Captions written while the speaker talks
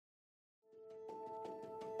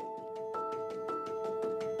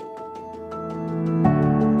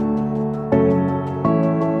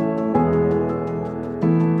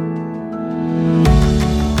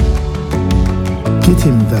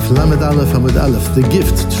Gittin, daf lamed aleph amud aleph, the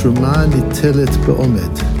gift, Trouma ניטלת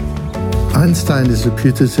באומד. Einstein is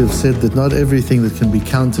reputed to have said that not everything that can be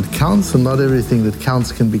counted counts, and not everything that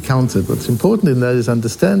counts can be counted. What's important in that is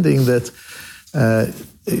understanding that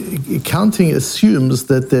counting assumes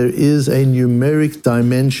that there is a numeric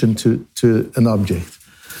dimension to an object.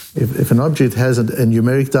 If an object has a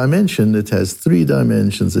numeric dimension, it has three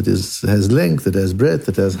dimensions. It has length, it has breadth,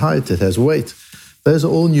 it has height, it has weight. Those are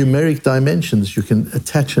all numeric dimensions. You can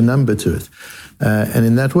attach a number to it. And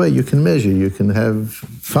in that way, you can measure. You can have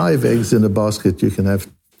 5 eggs in a basket. You can have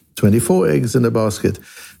 24 eggs in a basket.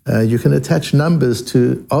 You can attach numbers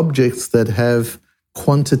to objects that have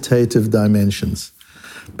quantitative dimensions.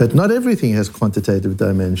 But not everything has quantitative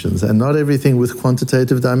dimensions, and not everything with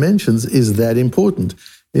quantitative dimensions is that important,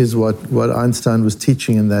 is what Einstein was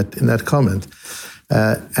teaching in that comment.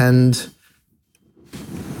 And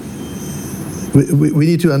we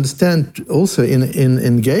need to understand also in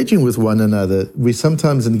engaging with one another, we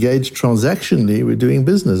sometimes engage transactionally. We're doing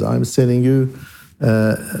business. I'm selling you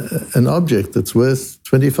an object that's worth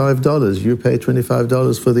 $25. You pay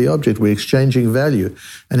 $25 for the object. We're exchanging value.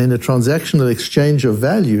 And in a transactional exchange of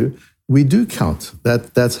value, we do count.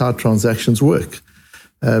 That's how transactions work.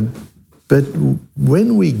 But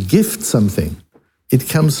when we gift something, it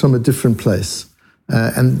comes from a different place.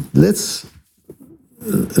 And let's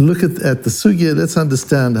look at the sugya. Let's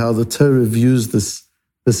understand how the Torah views this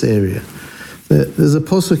area. There's a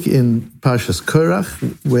pasuk in Parshas Korach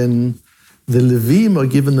when the Levim are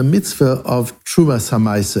given the mitzvah of Truma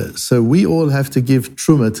Samaiser. So we all have to give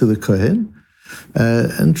Truma to the Kohen.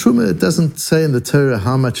 And Truma, it doesn't say in the Torah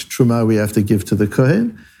how much Truma we have to give to the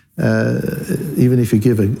Kohen. Even if you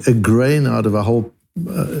give a grain out of a whole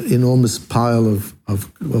enormous pile of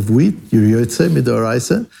wheat, you're yotze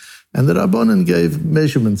midoraisa. And the Rabbanan gave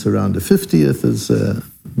measurements around a 50th,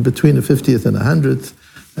 between a 50th and a 100th,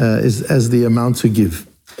 as the amount to give.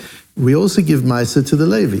 We also give Maisa to the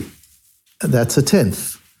Levi. That's a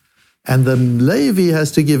 10th. And the Levi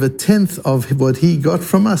has to give a 10th of what he got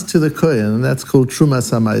from us to the Kohen, and that's called Truma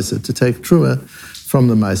Samaisa, to take Truma from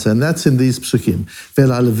the Maisa. And that's in these psukim. And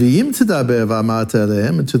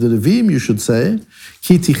to the Levim you should say,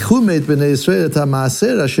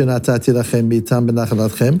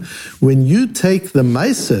 when you take the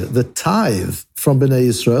Maisa, the tithe from Bnei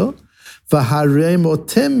Israel,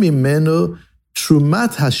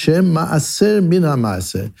 Trumat Hashem Ma'aser Min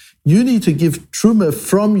HaMa'aser. You need to give Truma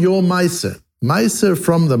from your Ma'aser. Ma'aser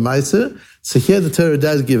from the Ma'aser. So here the Torah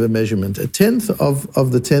does give a measurement. A 10th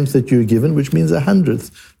of the 10th that you're given, which means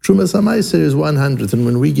 100th. Truma Ma'aser is 100th. And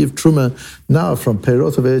when we give Truma now from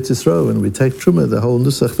Perot of Eretz Yisrael, when we take Truma, the whole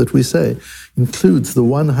Nusach that we say includes the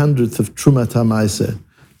 100th of Truma Ma'aser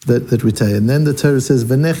that we take. And then the Torah says,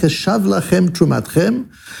 V'necheshav lachem trumatchem,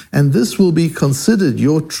 and this will be considered,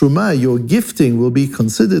 your truma, your gifting will be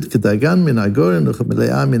considered kedagan min hagoren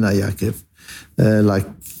u'chemeleah min hayakev, like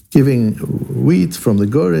giving wheat from the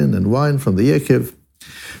goren and wine from the yakev.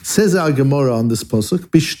 Says our Gemara on this pasuk,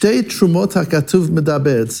 Bishtei trumot hakatuv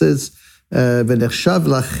medaber, it says, V'necheshav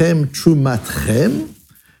lachem trumatchem,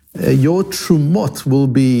 your trumot will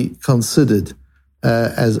be considered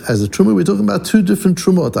as a truma. We're talking about 2 different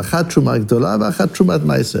trumot, achat truma gdola, achat trumat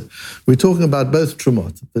ma'aser. We're talking about both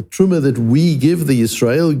trumot. The truma that we give, the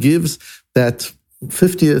Yisrael gives, that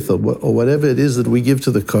 50th or whatever it is that we give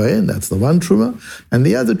to the Kohen, that's the one truma. And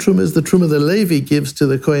the other truma is the truma the Levi gives to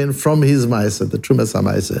the Kohen from his ma'aser, the truma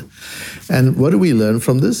sama'aser. And what do we learn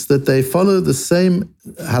from this? That they follow the same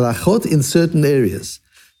halachot in certain areas.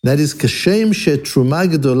 That is, kashem she truma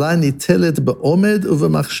gdola ניטלת באומד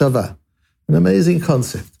ובמחשבה. An amazing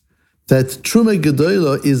concept, that Truma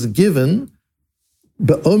Gedola is given,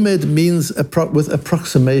 Be'omed means with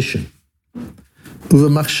approximation. Uva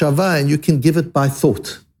machshava, and you can give it by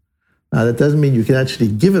thought. Now that doesn't mean you can actually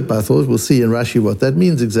give it by thought. We'll see in Rashi what that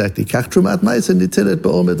means exactly. Kach Trumat Ma'aser ניטלת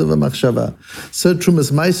באומד uva machshava. So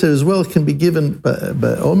Trumas Ma'aser as well can be given by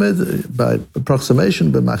omed, by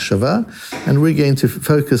approximation, by machshava, and we're going to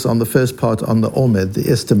focus on the first part, on the omed, the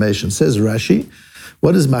estimation. Says Rashi,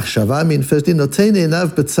 what does machshava mean? Firstly, notein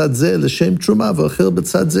einav b'tzad zeh l'shem truma v'ochel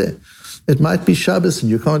b'tzad zeh. It might be Shabbos and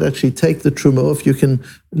you can't actually take the truma off. You can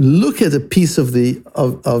look at a piece of the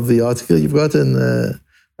article. You've got a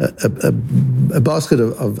basket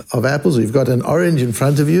of apples, or you've got an orange in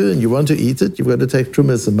front of you and you want to eat it. You've got to take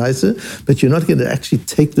trumas and ma'aser, but you're not going to actually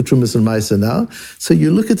take the trumas and ma'aser now. So you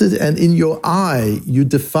look at it and in your eye, you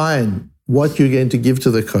define what you're going to give to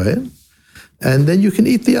the Kohen. And then you can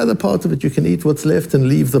eat the other part of it. You can eat what's left and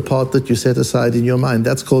leave the part that you set aside in your mind.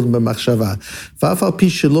 That's called b'machshava. V'afal pi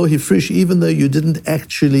shelo hifrish, even though you didn't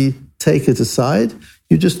actually take it aside,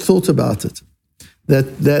 you just thought about it.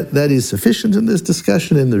 That is sufficient in this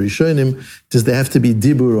discussion in the Rishonim. Does there have to be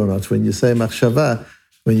dibur or not? When you say machshava,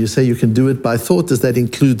 when you say you can do it by thought, does that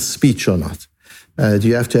include speech or not? Do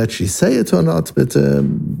you have to actually say it or not? But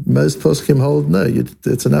most poskim hold no.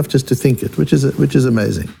 It's enough just to think it, which is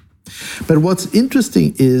amazing. But what's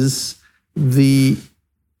interesting is the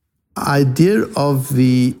idea of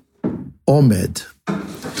the Omed.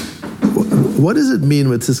 What does it mean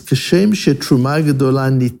when it says Kashem she Truma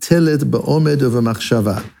gedola nitelet baomed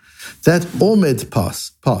uvamachshava? That Omed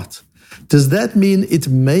part, does that mean it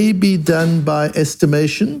may be done by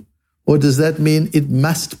estimation, or does that mean it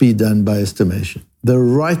must be done by estimation? The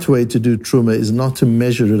right way to do truma is not to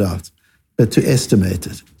measure it out, but to estimate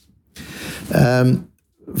it.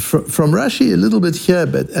 From Rashi a little bit here,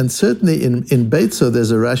 and certainly in Beitzo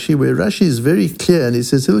there's a Rashi where Rashi is very clear, and he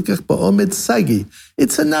says, Hilkach ba'omed sagi.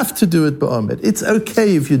 It's enough to do it ba'omed. It's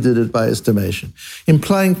okay if you did it by estimation,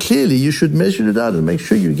 implying clearly you should measure it out and make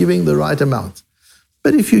sure you're giving the right amount.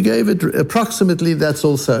 But if you gave it approximately, that's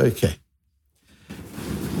also okay.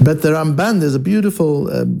 But the Ramban, there's a beautiful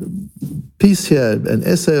piece here, an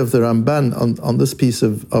essay of the Ramban on this piece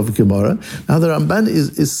of Gemara. Now the Ramban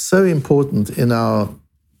is so important in our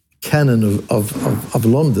canon of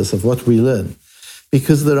Lomdus, of what we learn.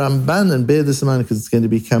 Because the Ramban, and bear this in mind because it's going to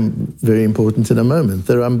become very important in a moment,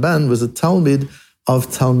 the Ramban was a Talmid of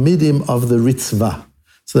Talmidim of the Ritzvah.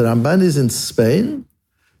 So the Ramban is in Spain.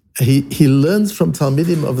 He learns from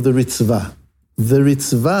Talmidim of the Ritzvah. The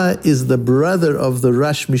Ritzvah is the brother of the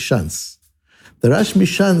Rash Mishans. The Rash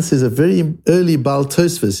Mishans is a very early Baal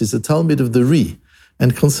Tosfos. He's a Talmid of the Ri,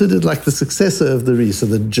 and considered like the successor of the Ri. So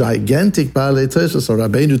the gigantic Baal Tosfos, or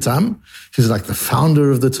Rabbeinu Tam, who's like the founder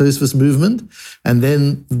of the Tosfos movement, and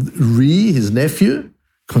then Ri, his nephew,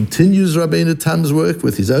 continues Rabbeinu Tam's work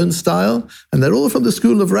with his own style, and they're all from the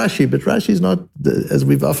school of Rashi, but Rashi's not, as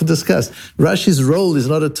we've often discussed, Rashi's role is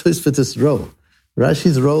not a Tosfotist role.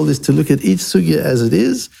 Rashi's role is to look at each sugya as it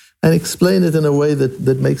is and explain it in a way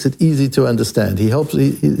that makes it easy to understand.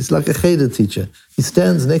 He's like a cheder teacher. He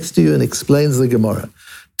stands next to you and explains the Gemara.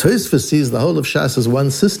 Tosfos sees the whole of Shas as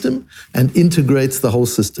one system and integrates the whole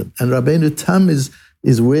system. And Rabbeinu Tam is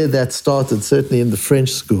where that started, certainly in the French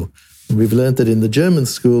school. And we've learned that in the German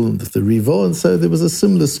school, the Rivaux, and so there was a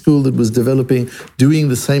similar school that was developing, doing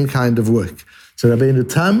the same kind of work. So Rabbeinu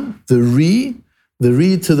Tam, the Ri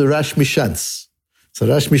to the Rash Mishans. So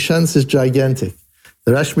Rash Mishans is gigantic.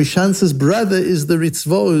 The Rash Mishans's brother is the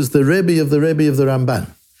Ritzvah, who's the Rebbe of the Ramban.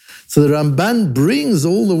 So the Ramban brings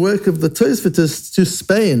all the work of the Tosfotists to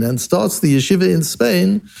Spain and starts the yeshiva in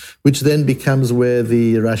Spain, which then becomes where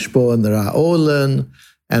the Rashbo and the Ra'or learn,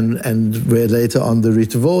 and where later on the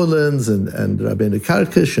Ritvah learns, and Rabbeinu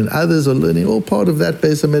Karkash and others are learning, all part of that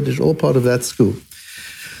Beis HaMedrash, all part of that school.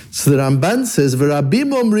 So the Ramban says,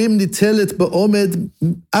 "V'rabim omrim nitelet ba'omed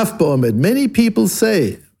af ba'omed." Many people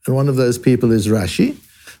say, and one of those people is Rashi,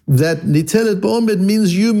 that nitelet ba'omed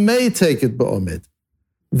means you may take it ba'omed.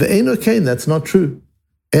 Ve'ein okain, that's not true.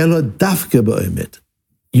 Elo dafke ba'omed.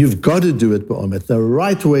 You've got to do it ba'omed. The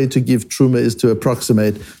right way to give truma is to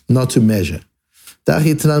approximate, not to measure.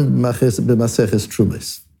 Da'chitnan b'maseches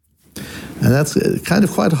trumas. And that's kind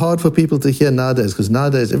of quite hard for people to hear nowadays, because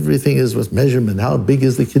nowadays everything is with measurement. How big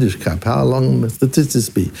is the Kiddush cup? How long must the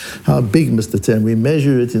tzitzis be? How big must the ten? We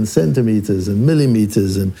measure it in centimeters and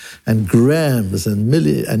millimeters and grams and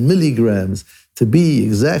milligrams to be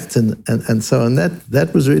exact and so on.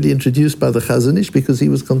 That was really introduced by the Chazon Ish because he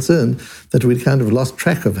was concerned that we'd kind of lost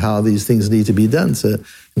track of how these things need to be done. So,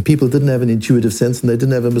 and people didn't have an intuitive sense and they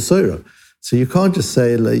didn't have a Masorah. So you can't just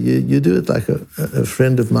say, like, you do it like a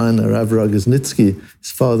friend of mine, Rav Rogoznitsky. His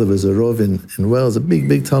father was a Rov in Wales, a big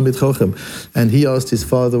Talmid Chochem. And he asked his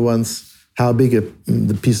father once how big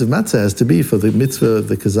the piece of matzah has to be for the mitzvah of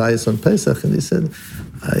the kazayas on Pesach. And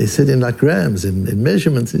he said in like grams, in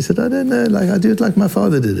measurements. He said, I don't know, like I do it like my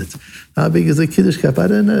father did it. How big is a Kiddush cup? I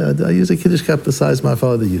don't know. I use a Kiddush cup the size my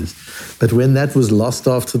father used. But when that was lost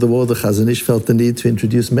after the war, the Chazon Ish felt the need to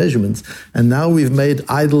introduce measurements. And now we've made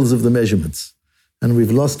idols of the measurements. And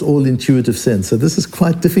we've lost all intuitive sense. So this is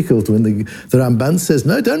quite difficult when the Ramban says,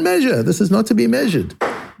 no, don't measure. This is not to be measured.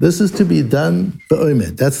 This is to be done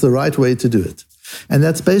ba'omed. That's the right way to do it. And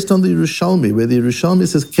that's based on the Yerushalmi, where the Yerushalmi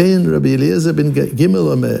says, Kein Rabbi Eliezer ben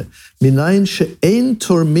Gimel Omer, Minayin she'ein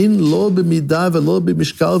tormin lo b'midah v'lo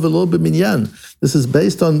b'mishkal v'lo b'minyan. This is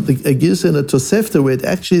based on a Girsa and a Tosefta, where it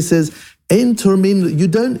actually says, Ein tormin, you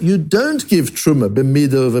don't give truma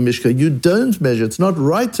b'midah v'mishkal. You don't measure. It's not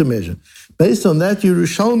right to measure. Based on that,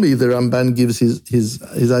 Yerushalmi, the Ramban gives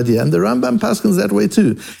his idea. And the Rambam paskins that way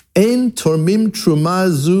too. Ein tormim truma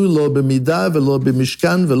zu lo b'midah v'lo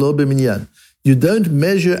b'mishkan v'lo b'minyan. You don't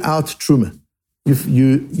measure out truma.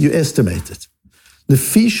 You estimate it.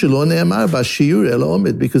 Because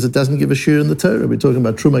it doesn't give a shiur in the Torah. We're talking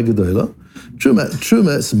about Truma Gedola.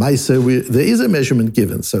 Trumas Meiser, there is a measurement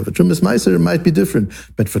given. So for Trumas Meiser, it might be different.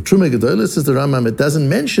 But for Truma Gedola, says the Rambam, it doesn't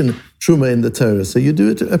mention Truma in the Torah. So you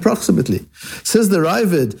do it approximately. Says the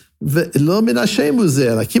Ravid, the Ravid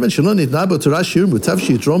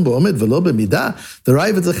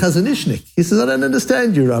is a Chazanishnik. He says, I don't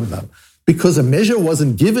understand you, Rambam. Because a measure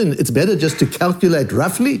wasn't given, it's better just to calculate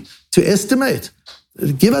roughly, to estimate.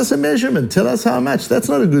 Give us a measurement. Tell us how much. That's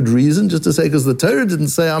not a good reason just to say, because the Torah didn't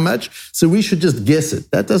say how much, so we should just guess it.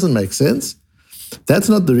 That doesn't make sense. That's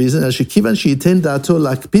not the reason. The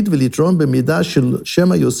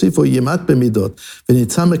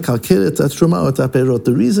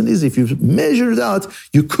reason is if you measure it out,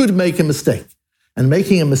 you could make a mistake. And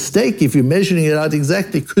making a mistake, if you're measuring it out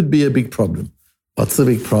exactly, could be a big problem. What's the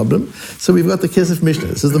big problem? So we've got the Kesef Mishnah.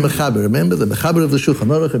 This is the Mechaber. Remember, the Mechaber of the Shulchan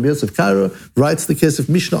Aruch, Rabbi Yosef Karo, writes the Kesef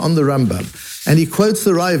Mishnah on the Rambam. And he quotes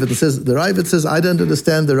the Ravid and says, the Ravid says, I don't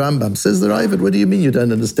understand the Rambam. Says the Ravid, what do you mean you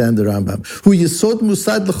don't understand the Rambam? Hu yesod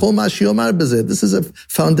musad l'chol ma she'omar bezeh. This is a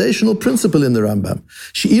foundational principle in the Rambam.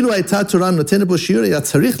 She'ilu hayta Torah notenet bo shiur, ya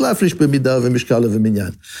tzarich la'afrish b'midah v'mishkal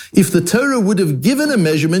v'minyan. If the Torah would have given a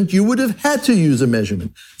measurement, you would have had to use a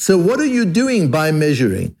measurement. So what are you doing by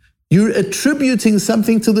measuring? You're attributing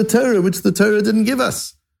something to the Torah, which the Torah didn't give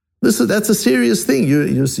us. That's a serious thing. You're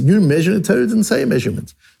measuring, the Torah didn't say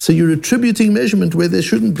measurement. So you're attributing measurement where there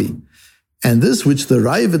shouldn't be. And this, which the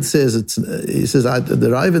Ravid says, he says, the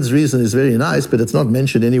Ravid's reason is very nice, but it's not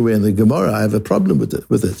mentioned anywhere in the Gemara. I have a problem with it.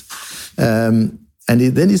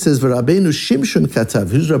 Then he says, V'Rabbeinu Shimshon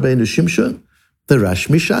katav. Who's Rabbeinu Shimshon? The Rash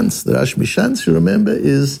Mishans. The Rash Mishans, you remember,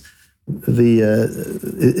 is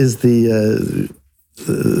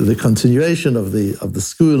the continuation of the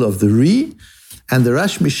school of the Ri, and the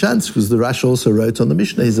Rash Mishans, because the Rash also wrote on the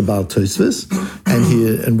Mishnah, he's about Tosfos,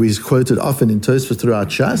 and he's quoted often in Tosfos throughout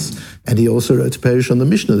Shas, and he also wrote a parish on the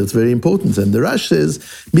Mishnah that's very important. And the Rash says,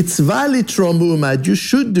 Mitzvah litrom u'mad, you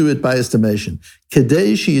should do it by estimation,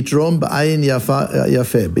 kedei she'yitrom b'ayin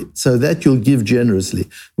yafeh, so that you'll give generously.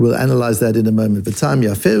 We'll analyze that in a moment. V'tam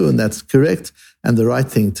yafeh, and that's correct, and the right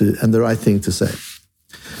thing to say.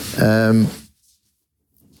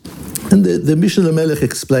 And the Mishnah Lamelech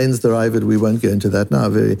explains the Ravid. We won't go into that now.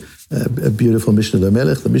 A beautiful Mishnah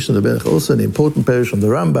Lamelech. The Mishnah Lamelech, also an important parish on the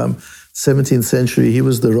Rambam, 17th century. He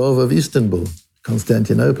was the Rav of Istanbul,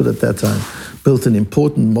 Constantinople at that time. Built an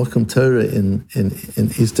important Mokum Torah in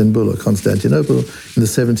Istanbul or Constantinople in the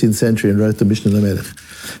 17th century and wrote the Mishnah Lamelech.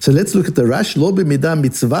 So let's look at the Rash. Lo b'midah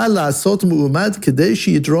mitzvah la'asot mu'umad kedei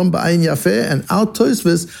she'yitrom b'ayin yafeh. And our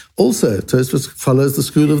Tosfos Tosfos follows the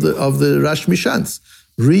school of the Rash Mishans.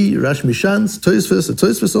 Rash Mishans,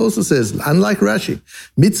 Tosfos also says, unlike Rashi,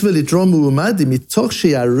 mitzvah litrom mu'umadi mitoch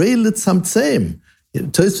she'arei letzamtzeim.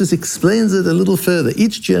 Tosfos explains it a little further.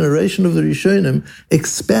 Each generation of the Rishonim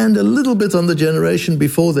expand a little bit on the generation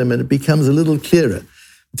before them, and it becomes a little clearer.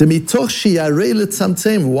 Why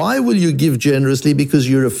will you give generously? Because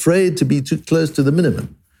you're afraid to be too close to the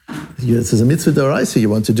minimum. It's a mitzvah d'oraisa, you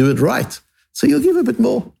want to do it right. So you'll give a bit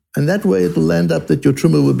more. And that way it will land up that your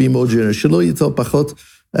truma will be more generous.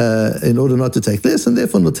 In order not to take less, and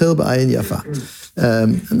therefore notel ba'ayin yafa.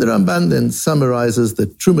 And the Ramban then summarizes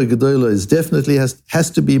that truma gedola is definitely has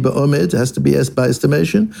to be באומד, has to be by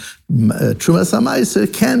estimation. Truma samaiser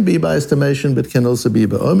can be by estimation, but can also be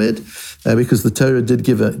באומד, because the Torah did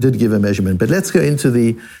give a measurement. But let's go into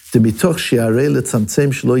the mitoch she'arei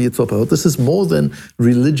letzamtzem shelo yitzor pachot. This is more than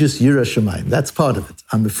religious yira shamayim. That's part of it.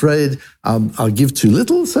 I'm afraid I'll give too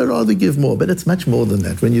little, so I'd rather give more. But it's much more than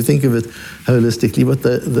that. When you think of it holistically, what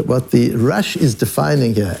the Rash is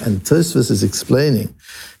defining here, and Tosfos is explaining,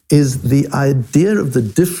 is the idea of the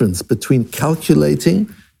difference between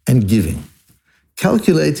calculating and giving.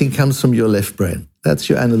 Calculating comes from your left brain. That's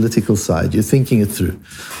your analytical side. You're thinking it through.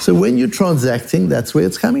 So when you're transacting, that's where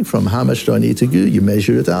it's coming from. How much do I need to do? You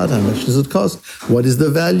measure it out. How much does it cost? What is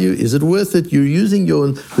the value? Is it worth it? You're using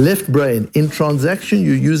your left brain. In transaction,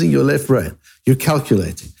 you're using your left brain. You're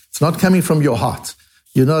calculating. It's not coming from your heart.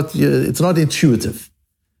 It's not intuitive.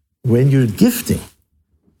 When you're gifting,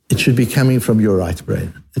 it should be coming from your right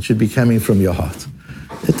brain. It should be coming from your heart.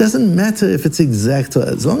 It doesn't matter if it's exact, or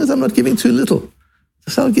as long as I'm not giving too little.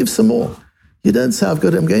 So I'll give some more. You don't say, I'm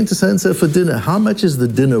going to so-and-so for dinner. How much is the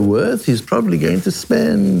dinner worth? He's probably going to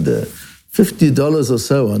spend $50 or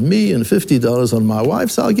so on me and $50 on my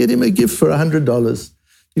wife, so I'll get him a gift for $100.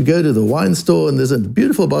 You go to the wine store and there's a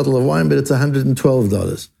beautiful bottle of wine, but it's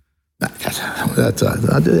 $112.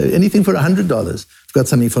 Anything for $100. I've got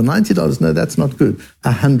something for $90. No, that's not good.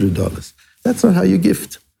 $100. That's not how you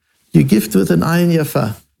gift. You gift with an ayin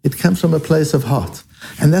yafa. It comes from a place of heart.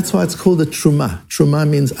 And that's why it's called a truma. Truma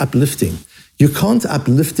means uplifting. You can't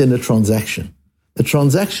uplift in a transaction. A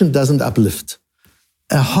transaction doesn't uplift.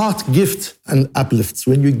 A heart gift and uplifts.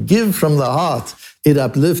 When you give from the heart, it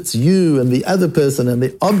uplifts you and the other person and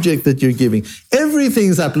the object that you're giving.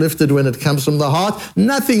 Everything's uplifted when it comes from the heart.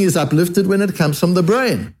 Nothing is uplifted when it comes from the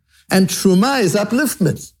brain. And truma is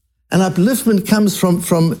upliftment. And upliftment comes from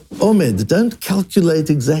Omed. Don't calculate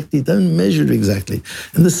exactly. Don't measure exactly.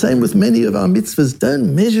 And the same with many of our mitzvahs.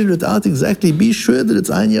 Don't measure it out exactly. Be sure that it's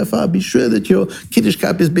ayin yafa. Be sure that your kiddush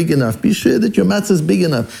cup is big enough. Be sure that your matzah is big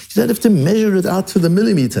enough. You don't have to measure it out to the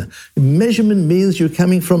millimeter. Measurement means you're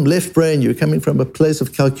coming from left brain. You're coming from a place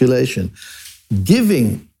of calculation.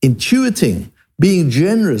 Giving, intuiting, being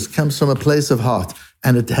generous comes from a place of heart.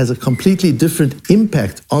 And it has a completely different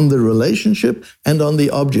impact on the relationship and on the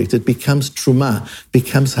object. It becomes truma,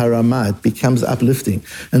 becomes harama, it becomes uplifting.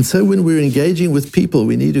 And so when we're engaging with people,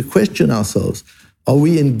 we need to question ourselves. Are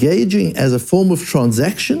we engaging as a form of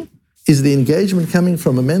transaction? Is the engagement coming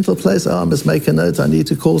from a mental place? I must make a note, I need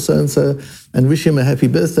to call so-and-so and wish him a happy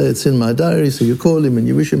birthday. It's in my diary, so you call him and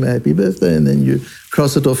you wish him a happy birthday and then you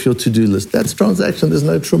cross it off your to-do list. That's transaction, there's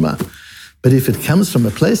no truma. But if it comes from a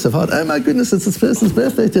place of heart, oh my goodness, it's this person's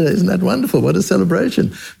birthday today. Isn't that wonderful? What a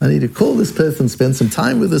celebration. I need to call this person, spend some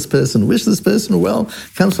time with this person, wish this person well.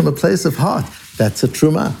 Comes from a place of heart. That's a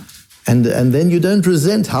truma. And then you don't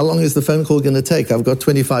resent how long is the phone call going to take. I've got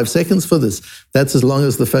 25 seconds for this. That's as long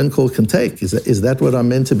as the phone call can take. Is that what I'm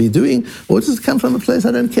meant to be doing? Or does it come from a place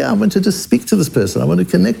I don't care? I want to just speak to this person. I want to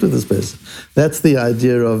connect with this person. That's the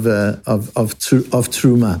idea of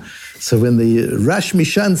truma. So when the Rash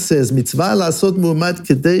Mishan says, mitzvah la'asot mu'mad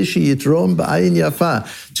kedei sheyitrom ba'ayin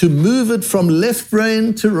yafa, to move it from left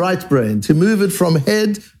brain to right brain, to move it from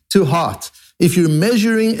head to heart. If you're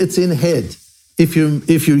measuring, it's in head. If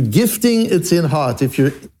you're gifting, it's in heart. If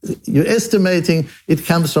you're estimating, it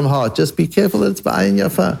comes from heart. Just be careful that it's ba'ayin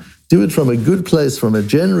yafa. Do it from a good place, from a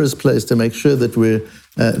generous place, to make sure that we're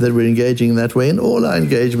engaging in that way in all our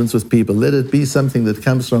engagements with people. Let it be something that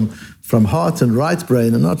comes from heart and right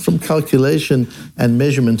brain and not from calculation and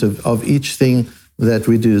measurement of each thing that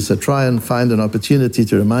we do. So try and find an opportunity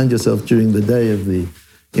to remind yourself during the day of the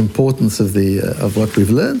importance of what we've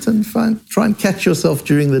learned, and try and catch yourself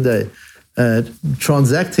during the day,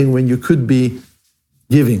 transacting when you could be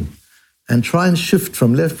giving. And try and shift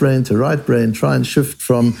from left brain to right brain. Try and shift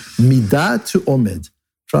from midah to omed.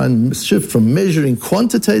 Try and shift from measuring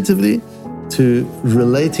quantitatively to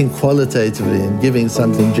relating qualitatively and giving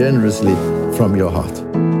something generously from your heart.